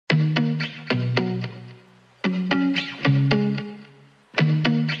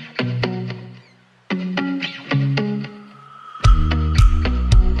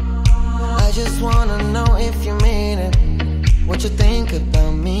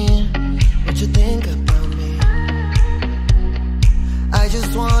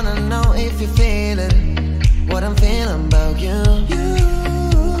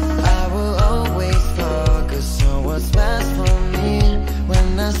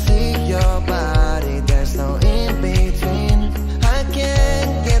your body, there's no in between. I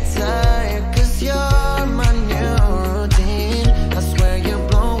can't get tired, cause you're my new routine. I swear you're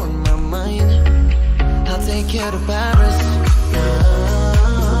blowing my mind. I'll take you to Paris.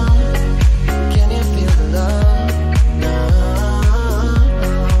 Can you feel the love?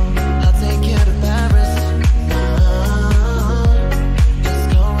 I'll take you to Paris. Just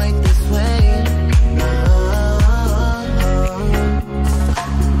go right this way.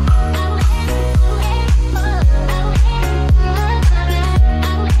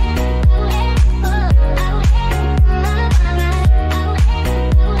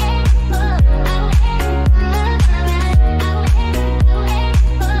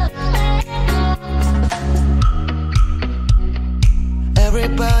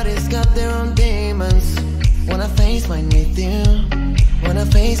 Everybody's got their own demons. Wanna face mine with you, wanna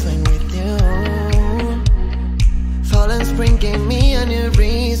face mine with you. Fallen spring gave me a new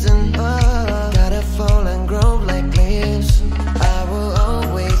reason. Gotta fall and grow like leaves. I will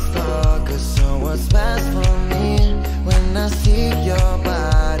always focus on what's best for me. When I see your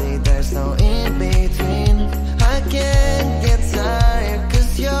body, there's no in between. I can't get tired,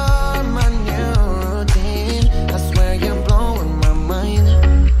 cause you're my new routine. I swear you're blowing my mind.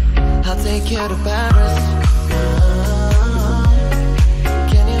 I'll take you to Paris.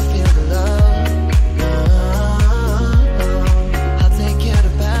 Can you feel the love? I'll take you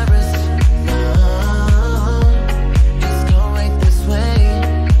to Paris. Just go right this way.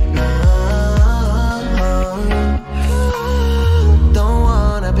 Don't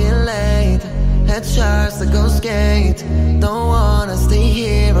wanna be late. Head charts to go skate. Don't wanna stay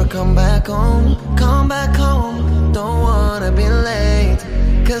here or come back home. Come back home. Don't wanna be late,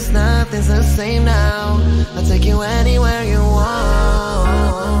 cause nothing's the same now. I'll take you anywhere